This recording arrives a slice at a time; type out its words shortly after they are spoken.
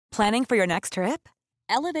Planning for your next trip?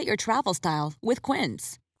 Elevate your travel style with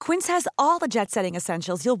Quince. Quince has all the jet-setting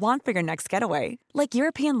essentials you'll want for your next getaway, like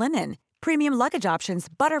European linen, premium luggage options,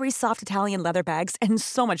 buttery soft Italian leather bags, and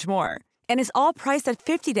so much more. And is all priced at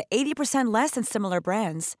 50 to 80% less than similar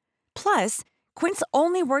brands. Plus, Quince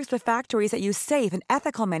only works with factories that use safe and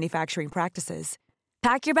ethical manufacturing practices.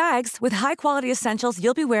 Pack your bags with high-quality essentials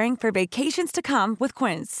you'll be wearing for vacations to come with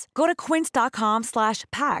Quince. Go to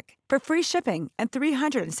quince.com/pack for free shipping and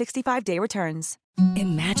 365-day returns.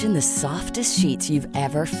 Imagine the softest sheets you've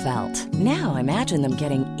ever felt. Now imagine them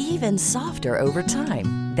getting even softer over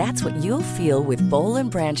time. That's what you'll feel with Boll &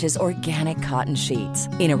 Branch's organic cotton sheets.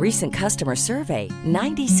 In a recent customer survey,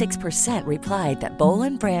 96% replied that Boll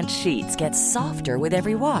 & Branch sheets get softer with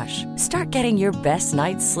every wash. Start getting your best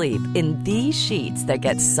night's sleep in these sheets that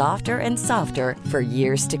get softer and softer for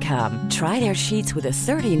years to come. Try their sheets with a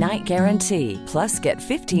 30-night guarantee. Plus, get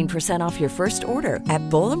 15% off your first order at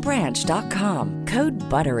bollandbranch.com. Code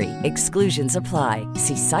BUTTERY. Exclusions apply.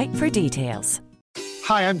 See site for details.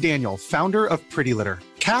 Hi, I'm Daniel, founder of Pretty Litter.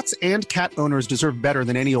 Cats and cat owners deserve better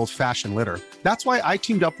than any old-fashioned litter. That's why I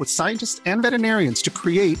teamed up with scientists and veterinarians to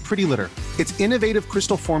create Pretty Litter. Its innovative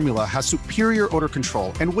crystal formula has superior odor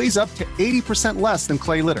control and weighs up to 80% less than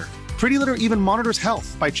clay litter. Pretty Litter even monitors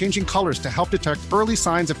health by changing colors to help detect early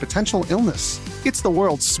signs of potential illness. It's the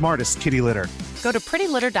world's smartest kitty litter. Go to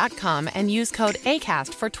prettylitter.com and use code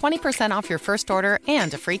ACAST for 20% off your first order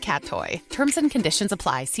and a free cat toy. Terms and conditions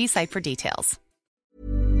apply. See site for details.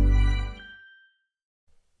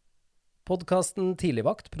 Podcasten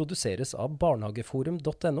Tidligvakt produseres av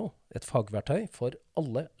barnehageforum.no, et fagverktøy for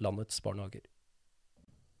alle landets barnehager.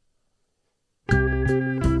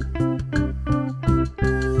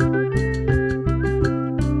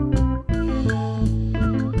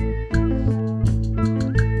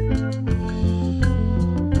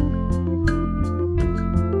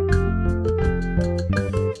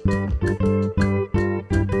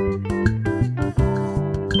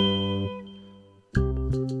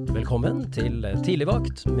 Velkommen til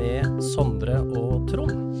Tidligvakt med Sondre og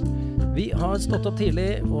Trond. Vi har stått opp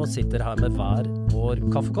tidlig og sitter her med hver vår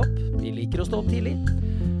kaffekopp. Vi liker å stå opp tidlig.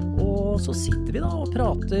 Og så sitter vi da og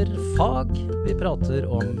prater fag. Vi prater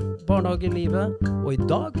om barnehagelivet. Og i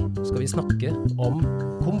dag skal vi snakke om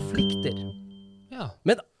konflikter. Ja.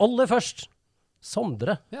 Men aller først,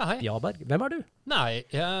 Sondre Bjaberg. Hvem er du? Nei,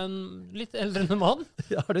 jeg er en litt eldre enn mann.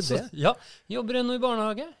 Ja, er du det? Ja, jobber ennå i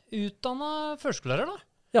barnehage. Utdannet førskolærer da.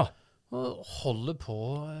 Ja. Og holder på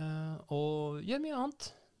og gjør mye annet.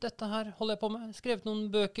 Dette her holder jeg på med. Skrevet noen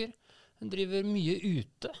bøker. Jeg driver mye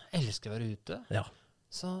ute. Elsker å være ute. Ja.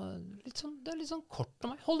 Så det er litt sånn kort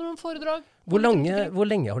om meg. Holder noen foredrag. Hvor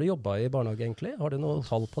lenge har du jobbet i barnehage egentlig? Har du noe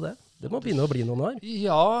tall på det? Det må begynne å bli noen år.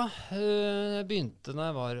 Ja, jeg begynte når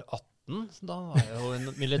jeg var 18. Så da var jeg jo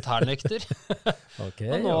en militærnekter.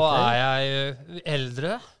 Okay, og nå er jeg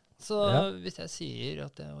eldre. Så hvis jeg sier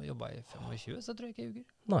at jeg har jobbet i 25, så tror jeg ikke jeg ljuger.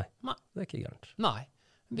 Nei, det er ikke gærent. Nei,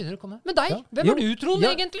 begynner å komme. Men deg, hvem er du, Trond,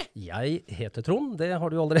 egentlig? Jeg heter Trond, det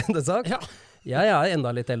har du allerede sagt. Ja. Jeg er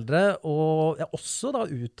enda litt eldre, og jeg er også da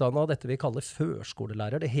utdannet dette vi kaller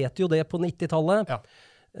førskolelærer. Det heter jo det på 90-tallet. Ja.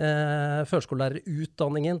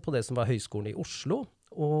 Førskolelærerutdanningen på det som var Høgskolen i Oslo,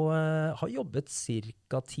 og har jobbet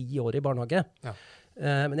cirka 10 år i barnehage. Ja.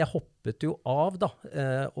 Men jeg hoppet jo av da,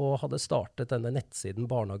 og hadde startet denne nettsiden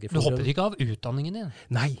Barnehageforum. Du hoppet ikke av utdanningen din?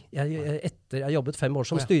 Nei, jeg jobbet 5 år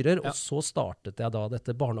som styrer, og så startet jeg da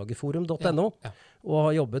dette barnehageforum.no, og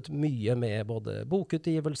har jobbet mye med både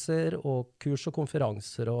bokutgivelser og kurs og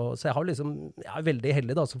konferanser, så jeg er veldig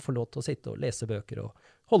heldig da, som får lov til å sitte og lese bøker og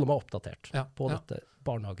holde meg oppdatert på dette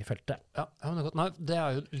barnehagefeltet. Ja, men det er godt. Nei, det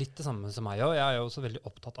er jo litt det samme som meg, og jeg er jo også veldig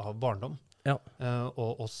opptatt av barndom. Ja.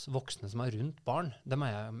 Og oss voksne som er rundt barn, dem er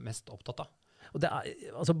jeg mest opptatt av. Og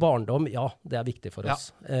altså barndom, det er viktig for oss.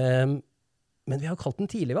 Men vi har kalt den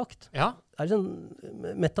tidligvakt. Ja. Er det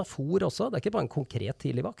en metafor også? Det er ikke bare en konkret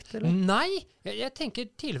tidligvakt, eller? Nei, jeg tenker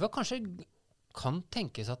tidligvakt kanskje kan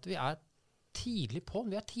tenkes at vi er tidlig på,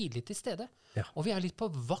 vi er tidlig til stede. Ja. Og vi er litt på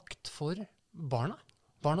vakt for barna.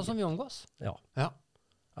 Barna som vi omgås. Ja,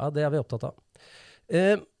 det er vi opptatt av.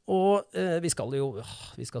 Og vi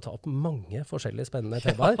skal ta opp mange forskjellige spennende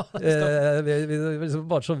temaer. Vi liksom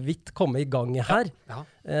bare så vidt komme i gang her. Ja.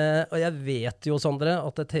 Og jeg vet jo, Sondre,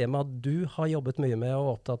 at det temaet du har jobbet mye med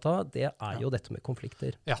og opptatt av, det er jo dette med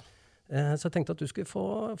konflikter. Ja. Så jeg tenkte at du skulle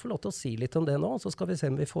få lov til å si litt om det nå, så skal vi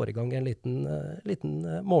se om vi får i gang en liten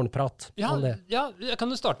morgenprat om det. Ja, jeg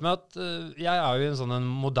kan jo starte med at jeg er jo i en sånn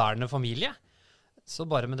moderne familie. Så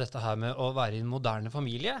bare med dette her med å være i en moderne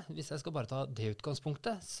familie, hvis jeg skal bare ta det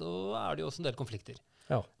utgangspunktet, så er det jo også en del konflikter.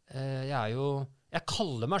 Ja. Jeg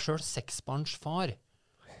kaller meg selv 6-barnsfar.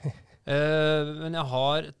 Men jeg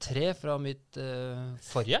har 3 fra mitt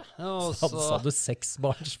forrige. Sa du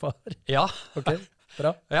 6-barnsfar? Ja. Ok,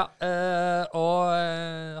 bra. Ja,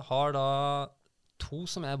 og har da 2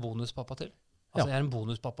 som jeg er bonuspappa til. Altså jeg er en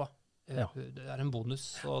bonuspappa. Det er en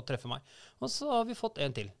bonus å treffe meg. Og så har vi fått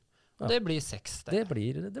 1 til. Og det blir 6. Det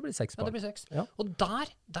blir 6 barn. Ja, det blir 6. Ja. Og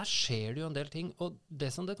der skjer det jo en del ting. Og det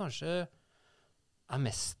som det kanskje er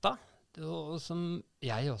mest av, og som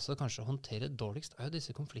jeg også kanskje håndterer dårligst, er jo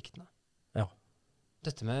disse konfliktene. Ja.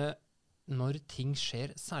 Dette med når ting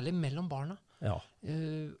skjer, særlig mellom barna. Ja.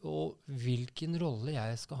 Og hvilken rolle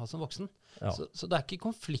jeg skal ha som voksen. Ja. Så det er ikke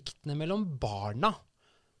konfliktene mellom barna,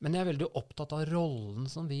 men jeg er veldig opptatt av rollen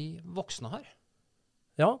som vi voksne har.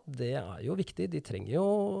 Ja, det er jo viktig. De trenger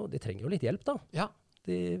jo litt hjelp, da. Ja.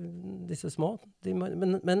 Disse små.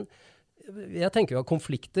 Men jeg tenker jo at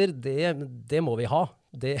konflikter, det må vi ha.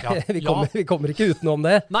 Vi kommer ikke utenom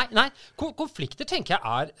det. Nei. Konflikter tenker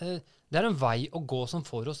jeg det er en vei å gå som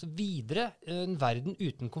får oss videre. En verden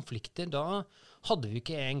uten konflikter, da hadde vi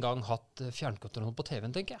ikke engang hatt fjernkontroll på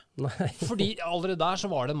TV-en, tenker jeg. Nei. Fordi allerede der så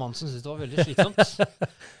var det en mann som syntes det var veldig slitsomt.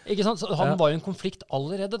 Ikke sant? Så han var jo en konflikt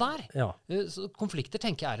allerede der. Ja. Så konflikter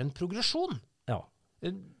tenker jeg er en progresjon. Ja.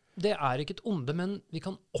 Det er ikke et onde, men vi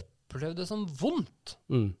kan oppleve det som vondt.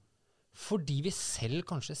 Fordi vi selv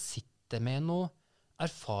kanskje sitter med noen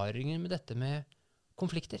erfaringer med dette med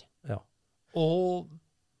konflikter. Ja. Og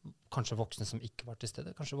kanskje voksne som ikke var til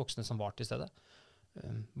stede, kanskje voksne som var til stede.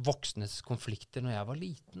 Voksnes konflikter når jeg var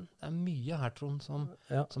liten. Det er mye her, Trond,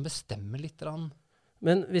 som bestemmer litt.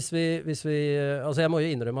 Men hvis vi altså jeg må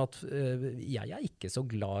jo innrømme at jeg er ikke så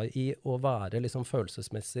glad i å være liksom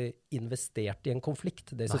følelsesmessig investert i en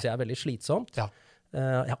konflikt. Det synes jeg er veldig slitsomt. Ja.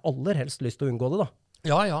 Jeg har aller helst lyst til å unngå det, da.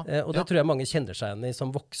 Ja. Og det tror jeg mange kjenner seg igjen i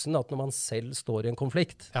som voksen, at når man selv står i en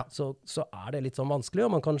konflikt, så er det litt sånn vanskelig,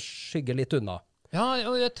 og man kan skygge litt unna. Ja,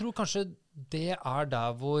 og jeg tror kanskje det er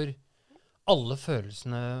der hvor alle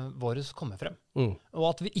følelsene våre kommer frem. Og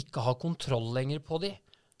at vi ikke har kontroll lenger på de.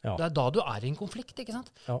 Ja. Det er da du er i en konflikt, ikke sant?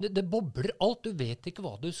 Ja. Det bobler alt, du vet ikke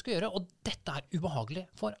hva du skal gjøre, og dette er ubehagelig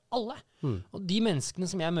for alle. Og de menneskene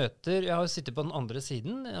som jeg møter, jeg har jo sittet på den andre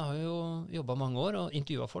siden, jeg har jo jobbet mange år og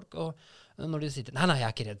intervjuet folk, og når de sier, nei, jeg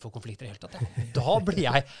er ikke redd for konflikter i hele tatt.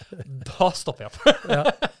 Da stopper jeg opp. Ja.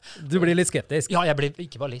 Du blir litt skeptisk? Ja, jeg blir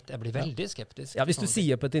veldig skeptisk. Ja, hvis du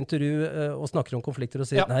sier på et intervju og snakker om konflikter og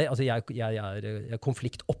sier, nei, altså jeg er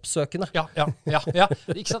konfliktoppsøkende. Ja,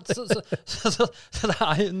 ikke sant? Så det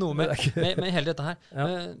er jo noe med hele dette her. Ja.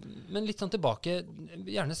 Men litt sånn tilbake,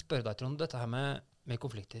 gjerne spør deg, Trond, dette her med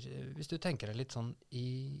konflikter. Hvis du tenker deg litt sånn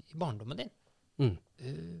i barndommen din,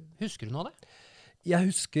 husker du noe av det?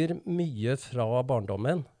 Jeg husker mye fra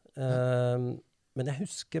barndommen, men jeg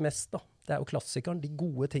husker mest da. Det er jo klassikeren, de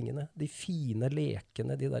gode tingene, de fine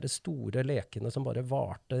lekene, de der store lekene som bare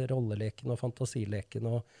varte, rolleleken og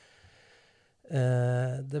fantasileken.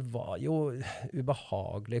 Det var jo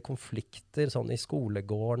ubehagelige konflikter sånn i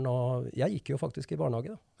skolegården, og jeg gikk jo faktisk i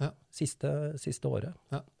barnehage da, siste året.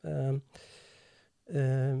 Ja.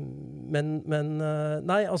 Men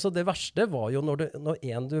nei, altså det verste var jo når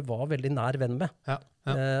en du var veldig nær venn med,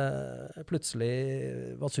 plutselig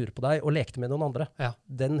var sur på deg og lekte med noen andre. Ja.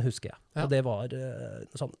 Den husker jeg. Ja. Og det var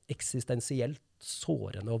sånn eksistensielt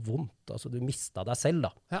sårende og vondt. Altså du mistet deg selv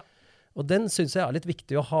da. Ja. Og den synes jeg er litt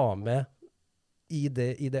viktig å ha med i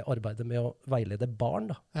det arbeidet med å veilede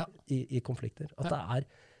barn da, i konflikter. At det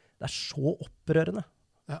er så opprørende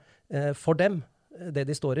for dem, det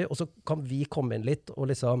de står i, og så kan vi komme inn litt og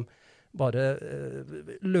liksom bare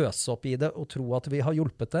løse opp i det og tro at vi har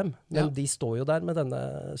hjulpet dem. Men de står jo der med denne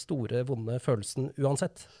store, vonde følelsen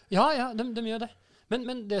uansett. Ja, de gjør det.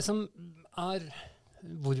 Men det som er,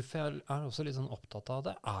 hvorfor jeg er også litt sånn opptatt av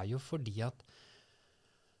det, er jo fordi at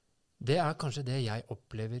det er kanskje det jeg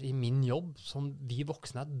opplever i min jobb som vi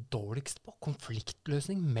voksne er dårligst på.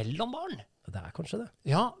 Konfliktløsning mellom barn. Det er kanskje det.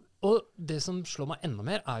 Ja, og det som slår meg enda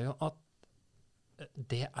mer er jo at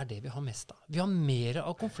det er det vi har mest av. Vi har mer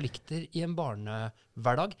av konflikter i en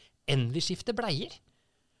barnehverdag enn vi skifter bleier.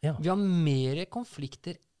 Ja. Vi har mer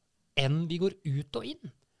konflikter enn vi går ut og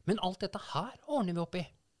inn. Men alt dette her ordner vi opp i.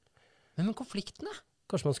 Men med konfliktene...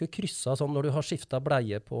 Kanskje man skulle krysse sånn når du har skiftet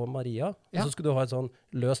bleie på Maria, og så skulle du ha en sånn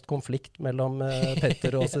løst konflikt mellom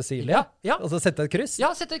Petter og Cecilie, og så sette et kryss. Ja,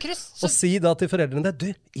 sette et kryss. Og si da til foreldrene, du,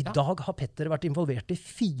 i dag har Petter vært involvert i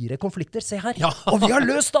 4 konflikter, se her. Ja. Og vi har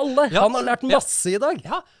løst alle! Han har lært masse i dag.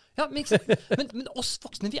 Ja, men oss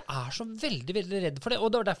voksne, vi er så veldig, veldig redde for det.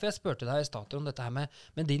 Og det var derfor jeg spurte deg i starten om dette her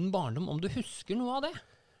med din barndom, om du husker noe av det.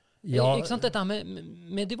 Ja. Ikke sant? Dette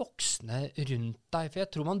med de voksne rundt deg, for jeg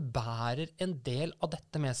tror man bærer en del av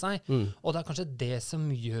dette med seg, og det er kanskje det som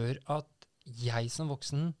gjør at jeg som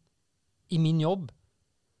voksen i min jobb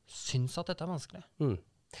syns at dette vanskelig.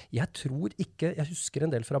 Jeg tror ikke, jeg husker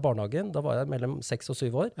en del fra barnehagen, da var jeg mellom 6 og 7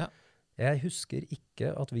 år. Ja. Jeg husker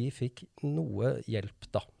ikke at vi fikk noe hjelp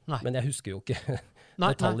da. Nei. Men jeg husker jo ikke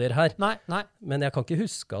detaljer her. Nei. Men jeg kan ikke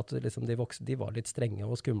huske at liksom, de voksne de var litt strenge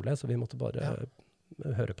og skumle, så vi måtte bare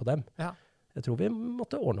høre på dem. Ja. Jeg tror vi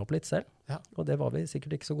måtte ordne opp litt selv, og det var vi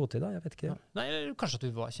sikkert ikke så gode til da, jeg vet ikke. Ja. Nei, kanskje at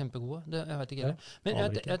vi var kjempegode, jeg vet ikke. Men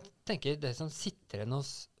jeg tenker det som sitter igjen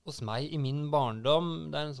hos meg i min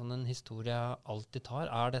barndom, det er en historie jeg alltid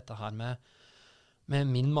tar, er dette her med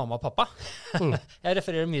min mamma og pappa. Jeg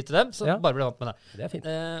refererer mye til dem, så bare bli vant med det. Det er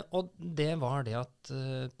fint. Og det var det at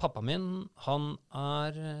pappa min, han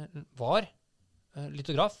var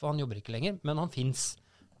litograf, og han jobber ikke lenger, men han finnes,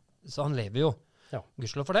 så han lever jo.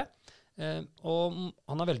 Gudskjelov for det. Og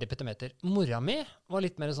han er veldig petimeter. Mora mi var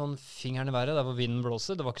litt mer sånn fingeren i været, der hvor vinden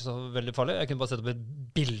blåser. Det var ikke så veldig farlig. Jeg kunne bare sette opp et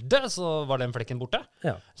bilde, så var den flekken borte.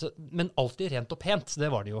 Ja. Men alltid rent og pent,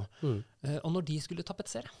 det var det jo. Og når de skulle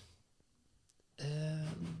tapetsere,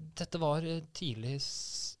 dette var tidlig,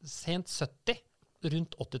 sent 70,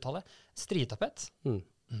 rundt 80-tallet, stritapet.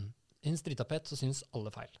 I en stritapet så synes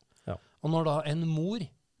alle feil. Ja. Og når da en mor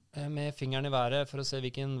med fingeren i været for å se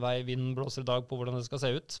hvilken vei vinden blåser i dag på hvordan det skal se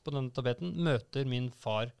ut på denne tapeten, møter min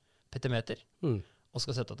far petimeter og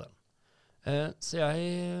skal sette den. Så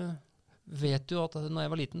jeg vet jo at når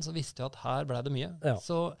jeg var liten, så visste jeg at her ble det mye. Ja.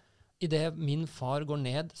 Så i det min far går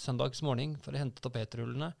ned søndags morgen for å hente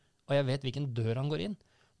tapetrullene, og jeg vet hvilken dør han går inn,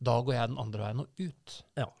 da går jeg den andre veien og ut.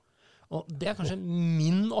 Ja. Og det er kanskje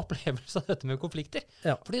min opplevelse av dette med konflikter.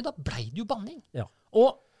 Ja. Fordi da ble det jo banning. Ja.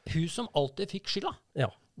 Og hun som alltid fikk skylda,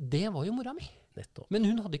 det var jo mora mi. Nettopp. Men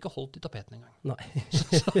hun hadde ikke holdt i tapeten engang. Nei.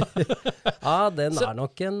 Ja, den er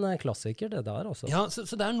nok en klassiker, det der altså. Ja, så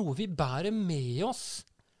det er noe vi bærer med oss.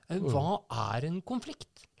 Hva er en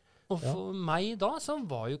konflikt? Og for meg da, så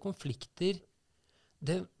var jo konflikter,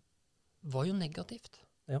 det var jo negativt.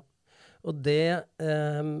 Og det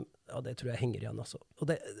tror jeg henger igjen, altså.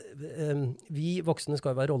 Og vi voksne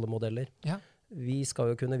skal jo være rollemodeller. Ja. Vi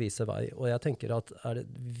skal jo kunne vise vei. Og jeg tenker at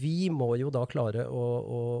vi må jo da klare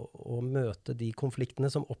å møte de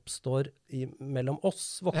konfliktene som oppstår mellom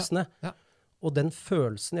oss voksne. Ja. Og den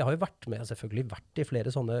følelsen, jeg har jo selvfølgelig vært i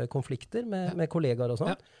flere sånne konflikter med kollegaer og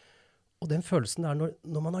sånn. Ja. Og den følelsen er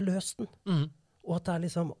når man har løst den. Og at det er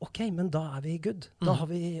liksom, ok, men da er vi good. Da har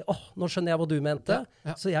vi, nå skjønner jeg hva du mente,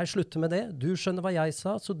 så jeg slutter med det. Du skjønner hva jeg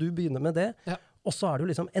sa, så du begynner med det. Ja. Og så er du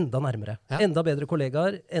liksom enda nærmere. Ja. Enda bedre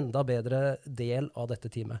kollegaer, enda bedre del av dette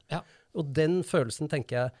teamet. Ja. Og den følelsen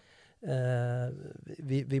tenker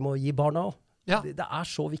jeg vi må gi barna også. Ja. Det er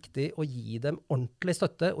så viktig å gi dem ordentlig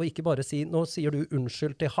støtte, og ikke bare si, nå sier du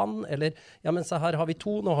unnskyld til han, eller, ja, men så her har vi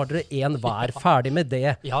 2, nå har dere 1 hver, ferdig med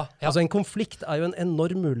det. Ja. Altså en konflikt er jo en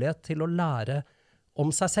enorm mulighet til å lære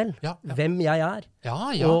om seg selv, hvem jeg er.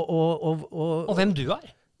 Og hvem du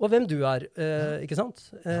er. Og hvem du er, ikke sant?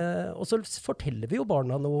 Og så forteller vi jo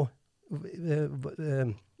barna noe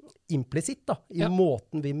implisitt da, i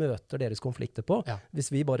måten vi møter deres konflikter på. Ja. Hvis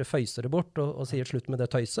vi bare føyser det bort og sier slutt med det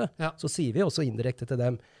tøyset, så sier vi også indirekte til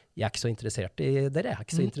dem, jeg er ikke så interessert i dere, jeg er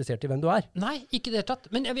ikke så interessert i hvem du er. Nei, ikke det tatt.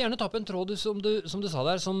 Men jeg vil gjerne ta opp en tråd som du sa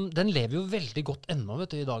der, den lever jo veldig godt ennå,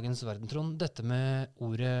 vet du, i dagens verden, Trond. Dette med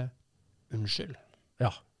ordet unnskyld.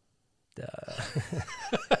 Ja.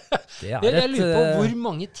 Jeg lurer på hvor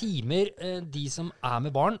mange timer de som er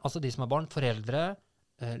med barn, altså de som er barn, foreldre,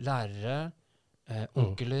 lærere,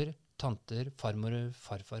 onkler, tanter, farmorer,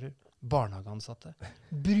 farfarer, barnehageansatte,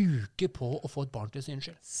 bruker på å få et barn til å si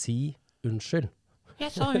unnskyld. Si unnskyld.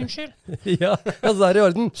 Jeg sa unnskyld. Ja, så er det i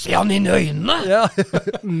orden. Se han inn i øynene! Ja,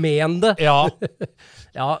 men det. Ja.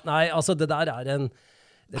 Ja, nei, altså det der er en...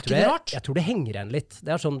 Jeg tror det henger igjen litt.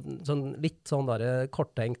 Det er litt sånn der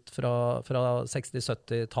korttenkt fra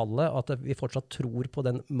 60-70-tallet, at vi fortsatt tror på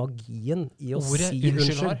den magien i å si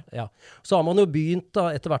unnskyld. Ja. Så har man jo begynt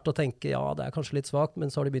da, etter hvert å tenke, ja, det er kanskje litt svagt, men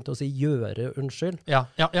så har de begynt å si gjøre unnskyld. Ja,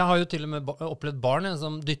 jeg har jo til og med opplevd barn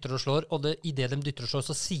som dytter og slår, og i det de dytter og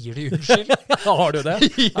slår, så sier de unnskyld. Har du det?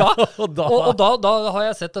 Ja, og da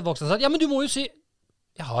har jeg sett et voksen sagt, ja, men du må jo si...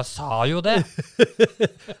 Ja, jeg sa jo det.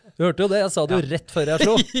 Du hørte jo det, jeg sa det jo rett før jeg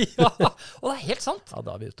slo. Ja, og det er helt sant. Ja,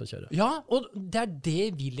 da er vi ute å kjøre. Ja, og det er det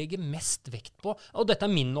vi legger mest vekt på. Og dette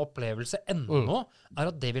er min opplevelse ennå,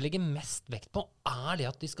 er at det vi legger mest vekt på, er det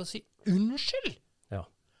at de skal si unnskyld. Ja.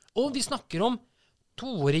 Og vi snakker om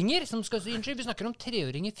 2-åringer som skal si unnskyld. Vi snakker om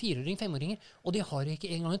 3-åringer, 4-åringer, 5-åringer, og de har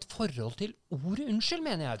ikke engang et forhold til ordet unnskyld,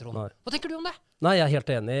 mener jeg, Trond. Hva tenker du om det? Nei, jeg er helt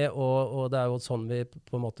enig, og det er jo sånn vi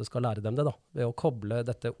på en måte skal lære dem det da, ved å koble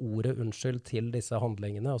dette ordet unnskyld til disse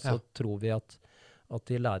handlingene, og så tror vi at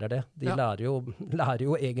de lærer det. De lærer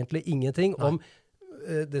jo egentlig ingenting om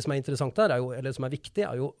det som interessant der, eller som viktig,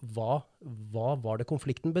 jo hva var det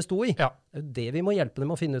konflikten bestod i? Ja. Det det vi må hjelpe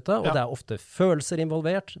dem å finne ut av, og det ofte følelser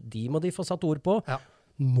involvert, de må de få satt ord på. Ja.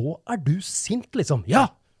 Nå du sint, liksom. Ja!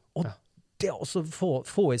 Og det også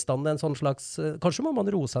få i stand en sånn slags, kanskje må man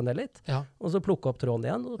roe seg ned litt, og så plukke opp tråden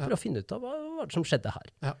igjen, og prøve å finne ut av hva var det som skjedde her.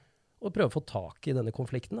 Ja. Og prøve å få tak i denne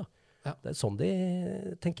konflikten da. Ja. Det sånn de,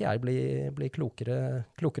 tenker jeg, blir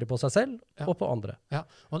klokere på seg selv og på andre. Ja,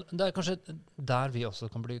 og det kanskje der vi også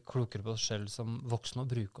kan bli klokere på oss selv som voksne og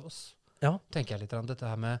bruke oss. Ja. Tenker jeg litt om dette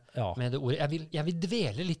her med det ordet. Jeg vil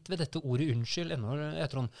dvele litt ved dette ordet unnskyld ennå,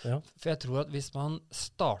 Trond. Ja. For jeg tror at hvis man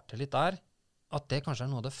starter litt der, at det kanskje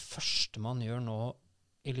noe av det første man gjør nå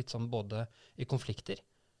i litt sånn både i konflikter,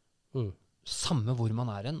 samme hvor man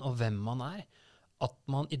hen og hvem man at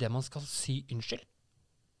man i det man skal si unnskyld,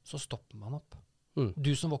 så stopper man opp.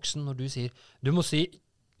 Du som voksen, når du sier, du må si,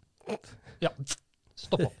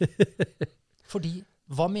 stopp opp. Fordi,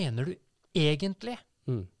 hva mener du egentlig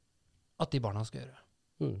at de barna skal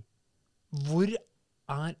gjøre? Hvor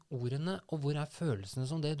ordene, og hvor følelsene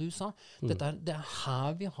som det du sa? Det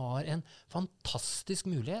her vi har en fantastisk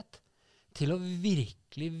mulighet til å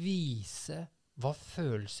virkelig vise hva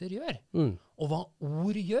følelser gjør, og hva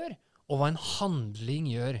ord gjør, og hva en handling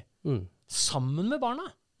gjør, sammen med barna.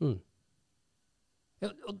 Ja,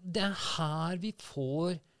 og det her vi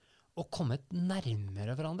får å komme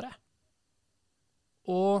nærmere hverandre.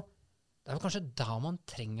 Og det vel kanskje da man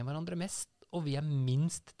trenger hverandre mest, og vi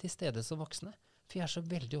minst til stede som voksne. For jeg så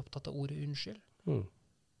veldig opptatt av ordet unnskyld.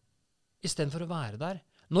 I stedet for å være der.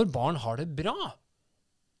 Når barn har det bra,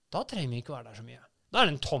 da trenger vi ikke være der så mye. Da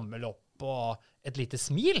det en tommel opp og et lite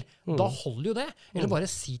smil. Da holder jo det. Eller bare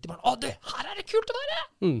si til barn, du, her det kult å være!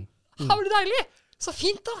 Her var det deilig! Så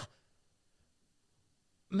fint da!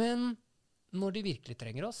 Men når de virkelig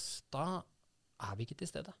trenger oss, da vi ikke til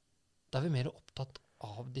stede. Da vi mer opptatt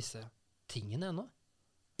av disse tingene ennå.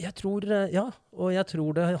 Jeg tror, og jeg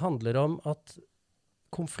tror det handler om at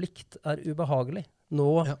konflikt ubehagelig.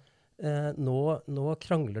 Nå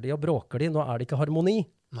krangler de og bråker de, nå det ikke harmoni.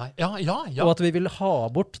 Nei. Og at vi vil ha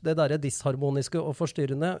bort det der disharmoniske og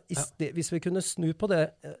forstyrrende. Hvis vi kunne snu på det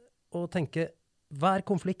og tenke, hver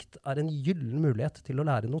konflikt en gyllen mulighet til å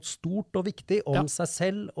lære noe stort og viktig om seg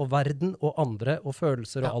selv og verden og andre og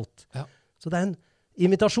følelser og alt. Ja. Så det en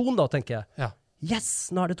invitasjon da, tenker jeg. Ja. Yes,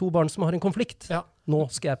 nå det 2 barn som har en konflikt. Ja. Nå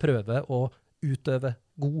skal jeg prøve å utøve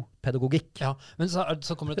god pedagogikk. Ja, men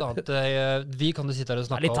så kommer det et annet, vi kan jo sitte her og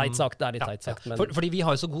snakke om... Det litt teit sagt. Men... Fordi vi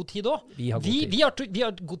har jo så god tid også. Vi har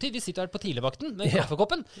god tid, vi sitter her på tidligvakten med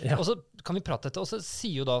kaffekoppen, og så kan vi prate dette, og så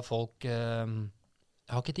sier jo da folk,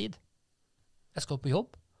 jeg har ikke tid. Jeg skal på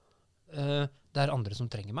jobb. Det andre som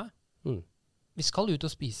trenger meg. Vi skal ut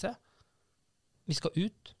og spise. Vi skal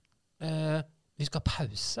ut. Vi skal ha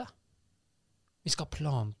pause. Vi skal ha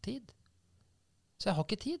plantid. Så jeg har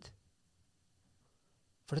ikke tid.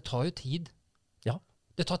 For det tar jo tid. Ja.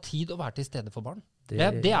 Det tar tid å være til stede for barn.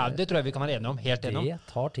 Det tror jeg vi kan være enige om. Helt enige om.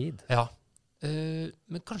 Det tar tid. Ja.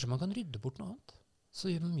 Men kanskje man kan rydde bort noe annet, som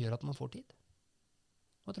gjør at man får tid.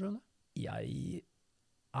 Hva tror du om det? Jeg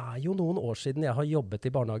jo noen år siden jeg har jobbet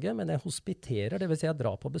i barnehage, men jeg hospiterer, det vil si jeg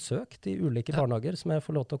drar på besøk til ulike barnehager som jeg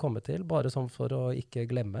får lov til å komme til, bare sånn for å ikke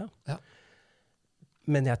glemme. Ja.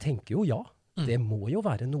 Men jeg tenker jo det må jo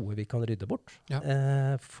være noe vi kan rydde bort,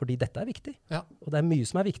 fordi dette viktig. Ja. Og det mye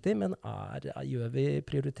som viktig, men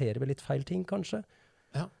prioriterer vi litt feil ting kanskje?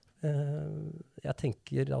 Ja. Jeg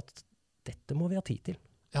tenker at dette må vi ha tid til.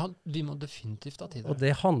 Ja, vi må definitivt ha tid til. Og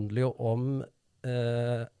det handler jo om...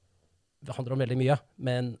 Det handler om veldig mye,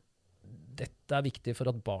 men dette viktig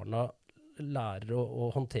for at barna lærer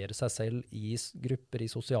å håndtere seg selv i grupper,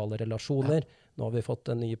 i sosiale relasjoner. Ja. Nå har vi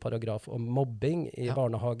fått en ny paragraf om mobbing i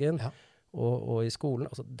barnehagen og i skolen.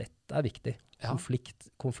 Altså, dette viktig. Ja.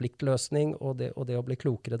 Konfliktløsning og det å bli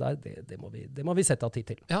klokere der, det må vi sette av tid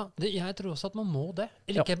til. Ja, jeg tror også at man må det.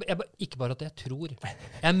 Eller ikke bare at jeg tror.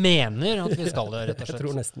 Jeg mener at vi skal det, rett og slett. Jeg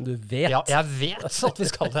tror nesten du vet. Ja, jeg vet at vi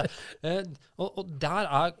skal det. Og det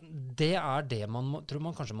det tror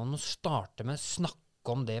man kanskje man må starte med,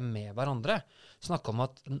 snakke om det med hverandre. Snakke om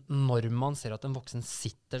at når man ser at en voksen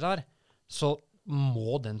sitter der, så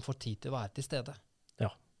må den få tid til å være til stede.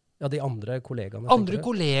 Ja, de andre kollegaene. Andre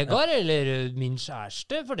kollegaer, eller min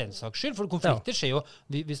kjæreste, for den saks skyld. For konflikter skjer jo,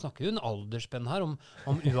 vi snakker jo en aldersspenn her om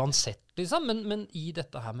uansett, liksom, men i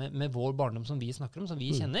dette her med vår barndom som vi snakker om, som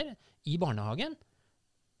vi kjenner, i barnehagen,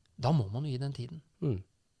 da må man jo gi den tiden.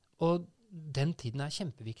 Og den tiden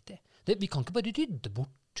kjempeviktig. Vi kan ikke bare rydde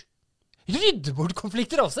bort Rydde bort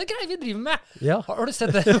konflikter også, greier vi driver med. Ja. Har du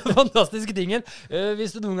sett den fantastiske tingen?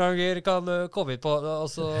 Hvis du noen ganger kan komme på, og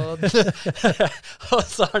så er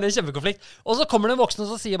det en kjempekonflikt. Og så kommer det en voksen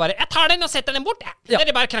og så sier bare, jeg tar den og setter den bort. Ja.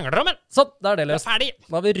 Dere bare krangler om den. Sånn, da er det løst. Ferdig.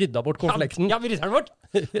 Da har vi rydda bort konflikten. Ja, vi rydder den bort.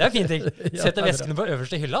 Det er en fin ting. Setter veskene på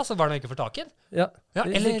øverste hylla, så barna ikke får tak i den. Ja.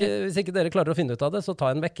 Hvis ikke dere klarer å finne ut av det, så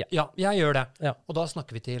ta en vekk. Ja, jeg gjør det. Ja. Og da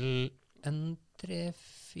snakker vi til en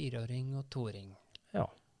 3-4-åring og 2-åring. Ja.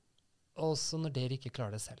 Også når dere ikke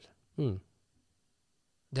klarer det selv.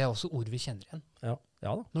 Det er også ord vi kjenner igjen. Ja.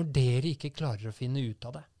 Ja da. Når dere ikke klarer å finne ut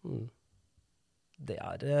av det.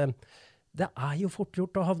 Det er jo fort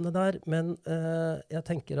gjort å havne der, men jeg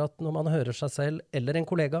tenker at når man hører seg selv, eller en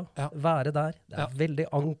kollega, være der, det er veldig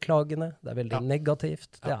anklagende, det er veldig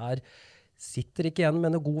negativt, det sitter ikke igjen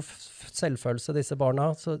med noe god selvfølelse, disse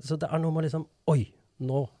barna, så det er noe med liksom, oi,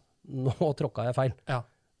 nå tråkket jeg feil. Ja.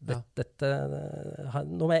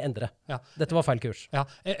 Nå må jeg endre. Ja. Dette var feil kurs. Ja.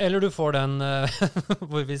 Eller du får den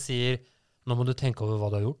hvor vi sier, nå må du tenke over hva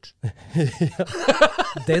du har gjort.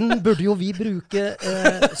 Den burde jo vi bruke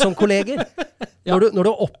som kolleger. Ja. Når du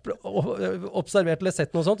har observert eller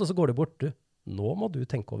sett noe sånt, og så går du bort, nå må du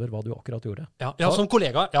tenke over hva du akkurat gjorde. Ja, som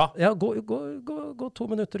kollega, gå 2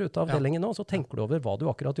 minutter ut av avdelingen nå, så tenker du over hva du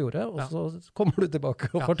akkurat gjorde, og så kommer du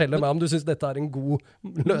tilbake og forteller meg om du synes dette er en god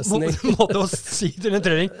løsning. Måte å si til en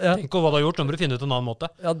treåring, tenk over hva du har gjort, nå må du finne ut en annen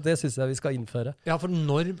måte. Ja, det synes jeg vi skal innføre. Ja, for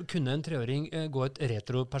når kunne en treåring gå et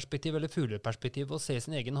retroperspektiv eller fugleperspektiv og se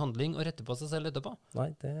sin egen handling og rette på seg selv etterpå?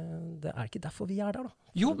 Nei, det er ikke derfor vi er der da.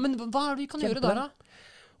 Jo, men hva er det vi kan gjøre der da?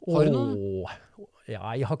 Har du noe?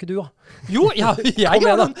 Jeg har ikke du, da. Jo, jeg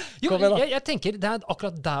har den. Jeg tenker det er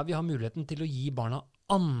akkurat der vi har muligheten til å gi barna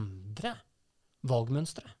andre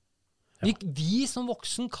valgmønstre. Vi som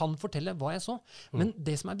voksen kan fortelle hva jeg så, men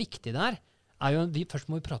det som er viktig der, er jo, først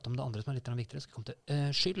må vi prate om det andre som er litt viktigere, skal komme til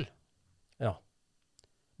skyld. Ja.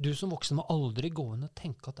 Du som voksen må aldri gå inn og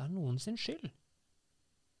tenke at det er noen sin skyld.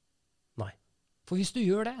 Nei. For hvis du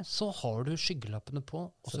gjør det, så har du skyggelappene på,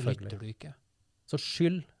 og så lytter du ikke. Så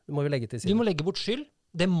skyld må vi legge til siden. Vi må legge bort skyld.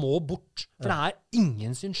 Det må bort. For det er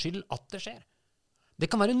ingen sin skyld at det skjer. Det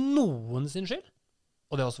kan være noen sin skyld,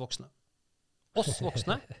 og det er oss voksne. Oss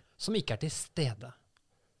voksne som ikke er til stede.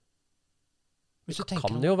 Det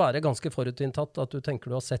kan jo være ganske forutinntatt at du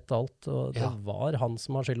tenker du har sett alt, og det var han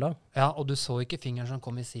som har skylda. Ja, og du så ikke fingeren som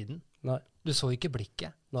kom i siden. Nei. Du så ikke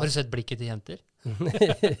blikket. Nei. Har du sett blikket til jenter?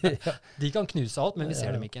 De kan knuse alt, men vi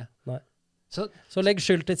ser dem ikke. Nei. Så legg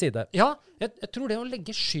skyld til side. Ja, jeg tror det å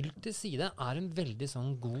legge skyld til side er en veldig sånn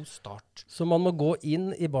god start. Så man må gå inn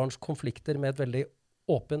i barns konflikter med et veldig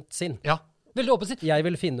åpent sinn. Ja, veldig åpent sinn. Jeg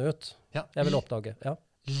vil finne ut. Ja. Jeg vil oppdage. Ja.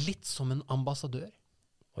 Litt som en ambassadør.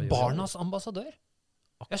 Barnas ambassadør.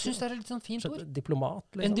 Jeg synes det er et litt sånn fint ord. Diplomat,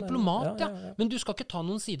 liksom. En diplomat, ja. Men du skal ikke ta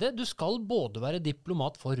noen side. Du skal både være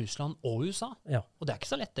diplomat for Russland og USA. Ja. Og det er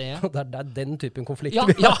ikke så lett, det. Det er den typen konflikt.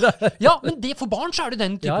 Ja, men for barn så er det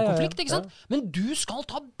den typen konflikt, ikke sant? Men du skal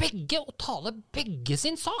ta begge og tale begge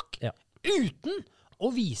sin sak. Ja. Uten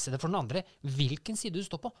å vise det for den andre hvilken side du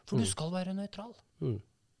står på. For du skal være nøytral.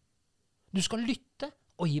 Du skal lytte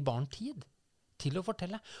og gi barn tid til å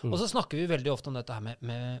fortelle. Og så snakker vi veldig ofte om dette her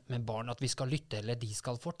med barn, at vi skal lytte, eller de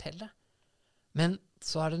skal fortelle. Men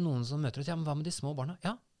så er det noen som møter oss, ja, men hva med de små barna?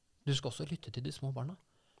 Ja, du skal også lytte til de små barna.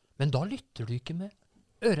 Men da lytter du ikke med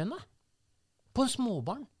ørene. På en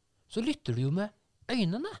småbarn så lytter du jo med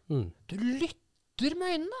øynene. Du lytter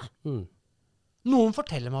med øynene. Noen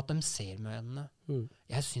forteller meg at de ser med øynene.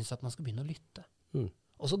 Jeg synes at man skal begynne å lytte.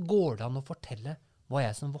 Og så går det an å fortelle hva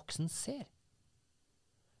jeg som voksen ser.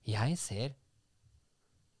 Jeg ser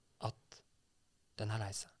den er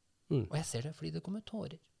lei seg. Og jeg ser det fordi det kommer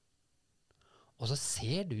tårer. Og så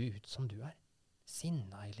ser du ut som du er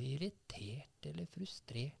sinna eller irritert eller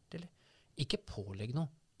frustrert. Eller ikke pålegg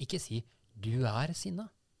noe. Ikke si, du er sinna.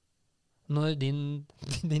 Når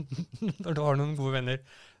når du har noen gode venner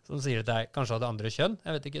som sier til deg, kanskje av det andre kjønn,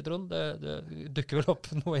 jeg vet ikke, Trond, det dukker vel opp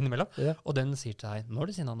noe innimellom, og den sier til deg, nå er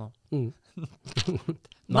du sinna nå.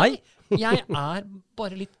 Nei, jeg er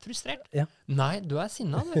bare litt frustrert. Ja. Nei, du er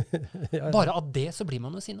sinna, du. Bare av det så blir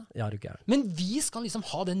man jo sinna. Ja, du ikke er. Men vi skal liksom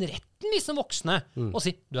ha den retten, vi som voksne, og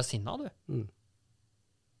si, du er sinna, du.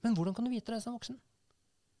 Men hvordan kan du vite det som voksen?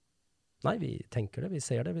 Nei, vi tenker det, vi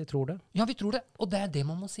ser det, vi tror det. Ja, vi tror det, og det er det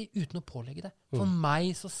man må si uten å pålegge det. For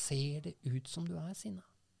meg så ser det ut som du er sinna.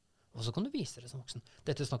 Og så kan du vise det som voksen.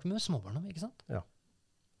 Dette snakker vi med småbarn om, ikke sant? Ja.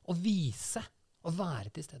 Å vise, å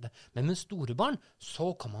være til stede. Men med store barn,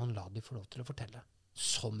 så kan man la de få lov til å fortelle.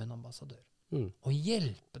 Som en ambassadør. Og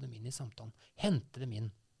hjelpe dem inn i samtalen. Hente dem inn.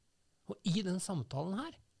 Og i den samtalen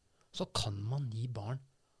her, så kan man gi barn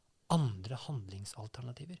andre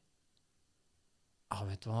handlingsalternativer. Ja,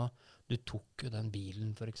 vet du hva? Du tok jo den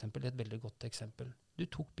bilen, for eksempel. Et veldig godt eksempel. Du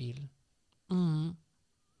tok bilen.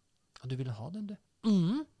 Ja, du ville ha den, du.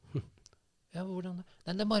 Ja, hvordan det?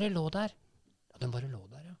 Den bare lå der. Ja, den bare lå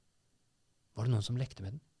der, ja. Var det noen som lekte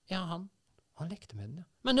med den? Ja, han lekte med den, ja.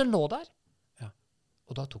 Men den lå der. Ja.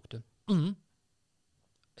 Og da tok du den.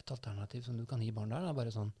 Et alternativ som du kan gi barn der, er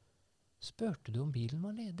bare sånn, spurte du om bilen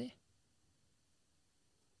var ledig?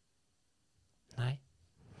 Nei.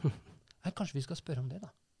 Kanskje vi skal spørre om det,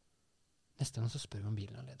 da. Neste gang så spør vi om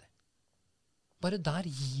bilen er ledig. Bare der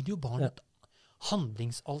gir du jo barn et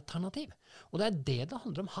handlingsalternativ. Og det er det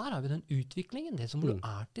handler om. Her har vi den utviklingen, det som du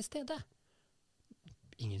er til stede.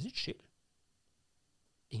 Ingen sitt skyld.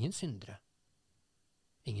 Ingen syndere.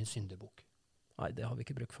 Ingen syndebok. Nei, det har vi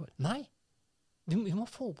ikke bruk for. Nei. Vi må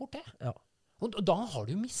få bort det. Ja. Og da har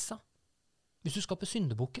du jo missa. Hvis du skaper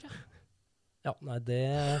syndebukere. Ja, nei,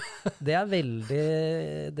 det er veldig,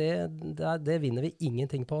 det vinner vi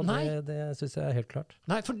ingenting på. Det synes jeg er helt klart.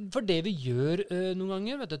 Nei, for det vi gjør noen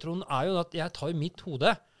ganger, vet du, Trond, er jo at jeg tar mitt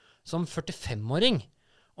hode som 45-åring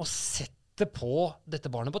og setter på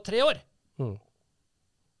dette barnet på 3 år.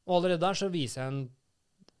 Og allerede der så viser jeg en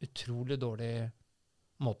utrolig dårlig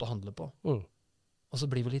måte å handle på. Og så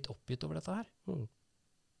blir vi litt oppgitt over dette her.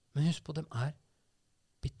 Men husk på, de er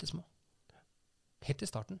bittesmå. Helt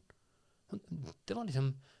i starten. Det var liksom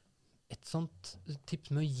et sånt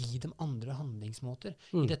tips med å gi dem andre handlingsmåter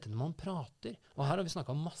i dette når man prater. Og her har vi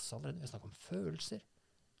snakket om masse allerede. Vi har snakket om følelser.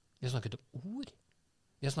 Vi har snakket om ord.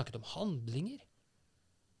 Vi har snakket om handlinger.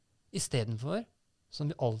 I stedet for,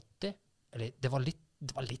 som vi alltid, eller det var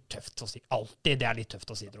litt tøft å si. Alltid, det er litt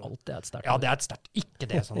tøft å si, Trond. Alltid er et sterkt. Ja, det er et sterkt. Ikke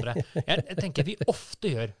det, Sondre. Jeg tenker vi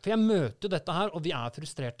ofte gjør. For jeg møter jo dette her, og vi er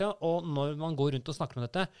frustrerte, og når man går rundt og snakker om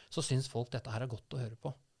dette, så synes folk dette her er godt å høre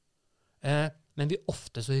på. Men vi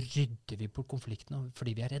ofte så rydder vi på konfliktene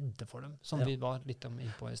fordi vi er redde for dem, som vi var litt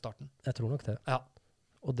inn på i starten. Jeg tror nok det. Ja.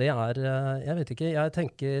 Og det er, jeg vet ikke, jeg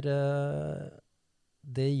tenker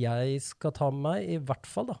det jeg skal ta med meg, i hvert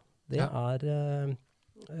fall da, det er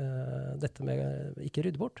dette med ikke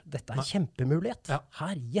rydde bort. Dette er en kjempemulighet.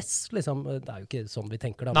 Her, yes, liksom. Det er jo ikke sånn vi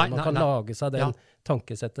tenker da, men man kan lage seg den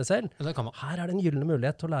tankesettet selv. Her er det en gyllene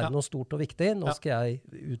mulighet til å lære noe stort og viktig. Nå skal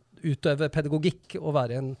jeg utøve pedagogikk og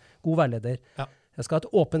være en god veileder. Jeg skal ha et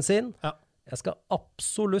åpent sinn. Jeg skal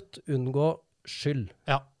absolutt unngå skyld.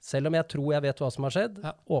 Selv om jeg tror jeg vet hva som har skjedd.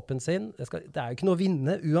 Åpent sinn. Det er jo ikke noe å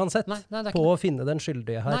vinne uansett på å finne den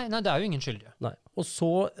skyldige her. Nei, det er jo ingen skyldige. Nei. Og så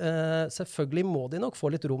selvfølgelig må de nok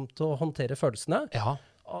få litt rom til å håndtere følelsene.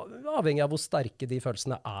 Avhengig av hvor sterke de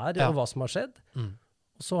følelsene er, og hva som har skjedd.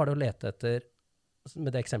 Og så er det å lete etter,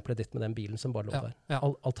 med det eksempelet ditt med den bilen som bare lå der.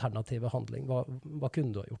 Alternative handling. Hva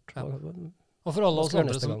kunne du ha gjort? Og for alle oss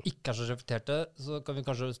andre som ikke er så reflekterte, så kan vi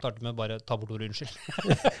kanskje starte med bare ta bort ordet unnskyld.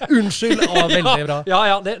 Unnskyld, veldig bra.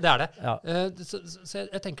 Ja, det er det. Så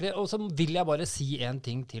jeg tenker det, og så vil jeg bare si en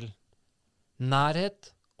ting til.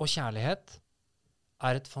 Nærhet og kjærlighet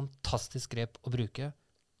er et fantastisk grep å bruke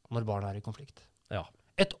når barn er i konflikt.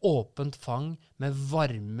 Et åpent fang med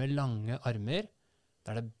varme, lange armer,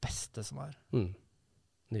 det er det beste som er.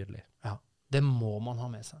 Nydelig. Ja, det må man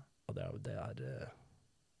ha med seg. Og det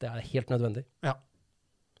er helt nødvendig. Ja,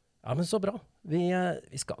 men så bra. Vi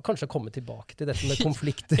skal kanskje komme tilbake til dette med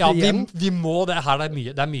konflikter igjen. Vi må det. Her det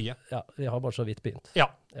er mye. Ja, vi har bare så vidt begynt. Ja.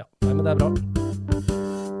 Nei, men det er bra.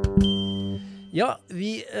 Ja,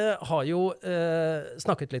 vi har jo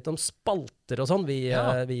snakket litt om spalter og sånn,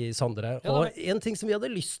 vi Sondre. Og en ting som vi hadde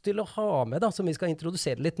lyst til å ha med, da, som vi skal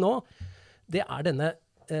introdusere litt nå, det er denne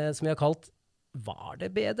som vi har kalt «Var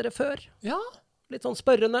det bedre før?» Ja. Litt sånn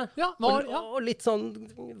spørrende, og litt sånn,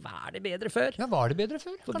 hva er det bedre før? Ja, var det bedre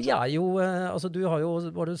før? For vi er jo, altså du har jo,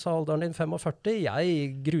 hva du sa alderen din, 45, jeg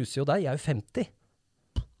gruser jo deg, jeg er jo 50.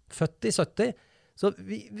 Født i 70. Så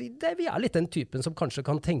vi er litt den typen som kanskje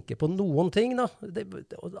kan tenke på noen ting, da,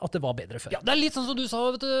 at det var bedre før. Ja, det er litt sånn som du sa,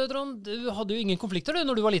 vet du, Trond, du hadde jo ingen konflikter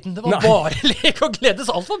når du var liten. Det var bare lek og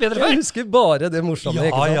gledes, alt var bedre før. Jeg husker bare det morsomme,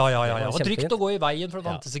 ikke sant? Ja. Det var trygt å gå i veien, for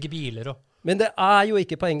det fantes ikke biler. Men det er jo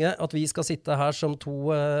ikke poenget at vi skal sitte her som to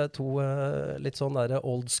litt sånn der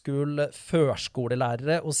old school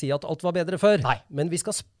førskolelærere og si at alt var bedre før. Nei. Men vi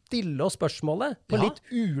skal stille oss spørsmålet på litt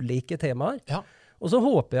ulike temaer. Ja. Og så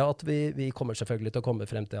håper jeg at vi kommer selvfølgelig til å komme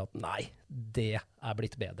frem til at nei, det er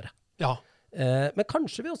blitt bedre. Ja. Men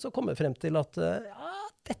kanskje vi også kommer frem til at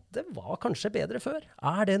dette var kanskje bedre før.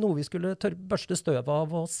 Er det noe vi skulle børste støv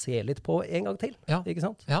av og se litt på en gang til? Ja. Ikke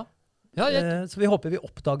sant? Ja. Så vi håper vi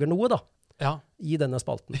oppdager noe da. i denne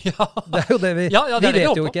spalten. Ja. Det er jo det vi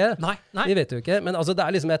vet jo ikke. Nei. Vi vet jo ikke, men altså det er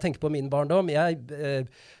liksom, jeg tenker på min barndom. Jeg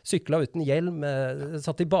sykla uten hjelm,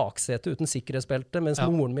 satt i baksetet uten sikkerhetsbelte, mens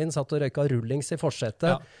moren min satt og røyka rullings i forsetet.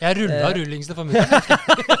 Ja. Jeg rullet rullingsene for mye.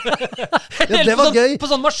 Det var gøy. På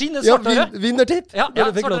sånn maskin, det svartere. Vinnertipp. Ja,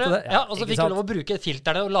 fikk lov til det. Og så fikk vi lov å bruke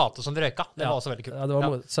filterne og late som vi røyka. Det var også veldig kult. Ja, det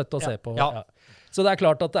var søtt å se på. Ja. Så det er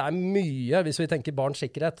klart at det er mye, hvis vi tenker barns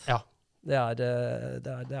sikkerhet. Ja. Det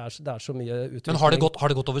er så mye utvikling. Men har det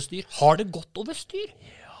gått over styr? Har det gått over styr?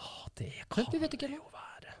 Ja, det kan det jo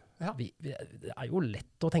være. Ja. Det er jo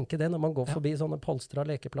lett å tenke det når man går forbi sånne polstra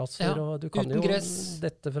lekeplasser, og du kan jo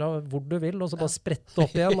dette fra hvor du vil, og så bare sprette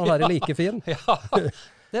opp igjen og være like fin. Ja,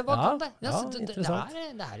 det var det. Det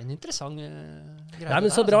er en interessant greie. Nei,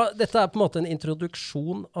 men så bra. Dette er på en måte en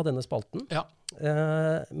introduksjon av denne spalten. Ja.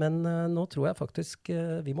 Men nå tror jeg faktisk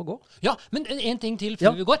vi må gå. Ja, men en ting til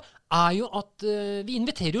før vi går, er jo at vi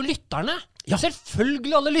inviterer jo lytterne,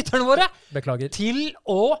 selvfølgelig alle lytterne våre, til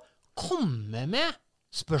å komme med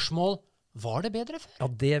spørsmål. Var det bedre før? Ja,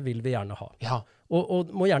 det vil vi gjerne ha. Ja.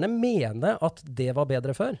 Og må gjerne mene at det var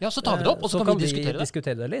bedre før. Ja, så tar vi det opp, og så kan vi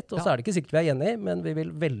diskutere det litt. Og så er det ikke sikkert vi er enige, men vi vil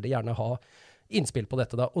veldig gjerne ha innspill på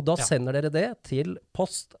dette da. Og da sender dere det til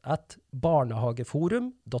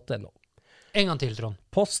post@barnehageforum.no. En gang til, Trond.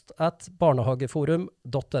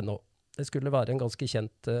 post@barnehageforum.no. Det skulle være en ganske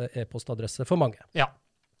kjent e-postadresse for mange. Ja.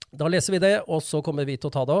 Da leser vi det, og så kommer vi til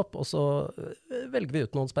å ta det opp, og så velger vi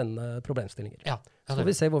ut noen spennende problemstillinger. Ja, så får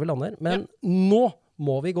vi se hvor vi lander. Men nå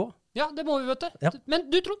må vi gå. Ja, det må vi, vet du. Ja.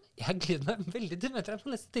 Men du, Trond, jeg gleder meg veldig til å møte deg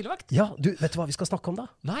på neste tidligvakt. Ja, du, vet du hva vi skal snakke om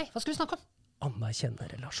da? Nei, hva skal vi snakke om? Anerkjenne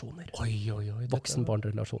relasjoner. Oi.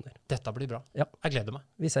 Voksen-barn-relasjoner. Dette blir bra. Ja. Jeg gleder meg.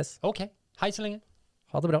 Vi ses. Ok, hei så lenge.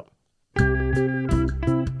 Ha det bra.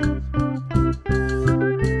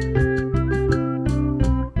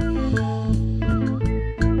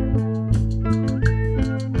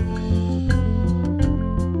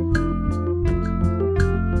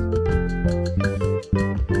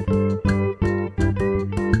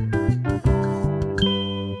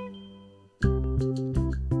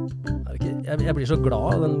 Jeg blir så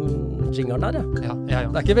glad av den jingeren der, ja. Det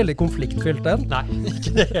er ikke veldig konfliktfylt, den. Nei,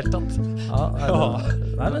 ikke det helt tatt.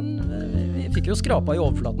 Nei, men vi fikk jo skrapa i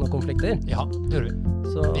overflaten av konflikter. Ja, det gjør vi.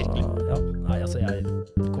 Så, virkelig. Ja, nei, altså,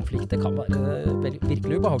 konflikter kan være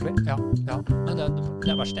virkelig ubehagelig. Ja. Men det er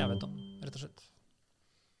det verste jeg vet om, rett og slett.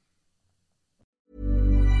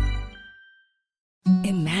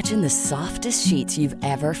 Imagine the softest sheets you've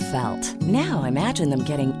ever felt. Now imagine them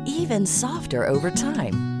getting even softer over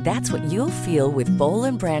time. That's what you'll feel with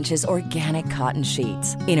Boll & Branch's organic cotton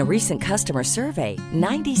sheets. In a recent customer survey,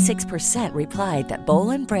 96% replied that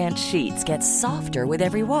Boll & Branch sheets get softer with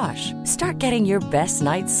every wash. Start getting your best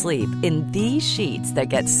night's sleep in these sheets that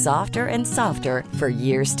get softer and softer for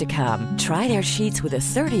years to come. Try their sheets with a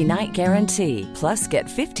 30-night guarantee. Plus, get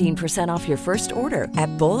 15% off your first order at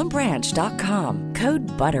bollandbranch.com. Code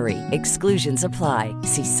BUTTERY. Exclusions apply.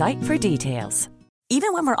 See site for details.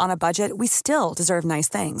 Even when we're on a budget, we still deserve nice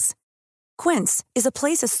things. Quince is a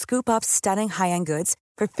place to scoop up stunning high-end goods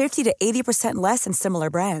for 50 to 80% less than similar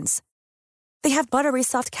brands. They have buttery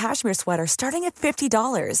soft cashmere sweaters starting at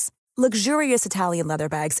 $50, luxurious Italian leather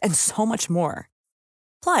bags, and so much more.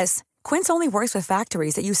 Plus, Quince only works with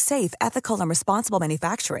factories that use safe, ethical, and responsible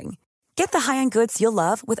manufacturing. Get the high-end goods you'll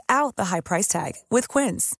love without the high price tag with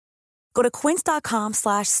Quince. Go to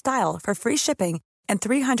quince.com/style for free shipping and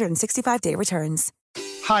 365-day returns.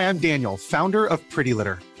 Hi, I'm Daniel, founder of Pretty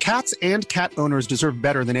Litter. Cats and cat owners deserve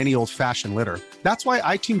better than any old-fashioned litter. That's why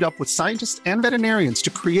I teamed up with scientists and veterinarians to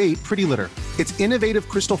create Pretty Litter. Its innovative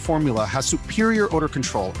crystal formula has superior odor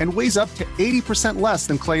control and weighs up to 80% less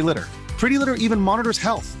than clay litter. Pretty Litter even monitors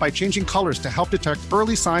health by changing colors to help detect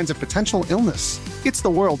early signs of potential illness. It's the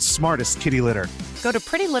world's smartest kitty litter. Go to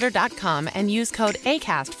prettylitter.com and use code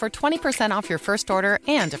ACAST for 20% off your first order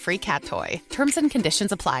and a free cat toy. Terms and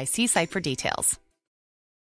conditions apply. See site for details.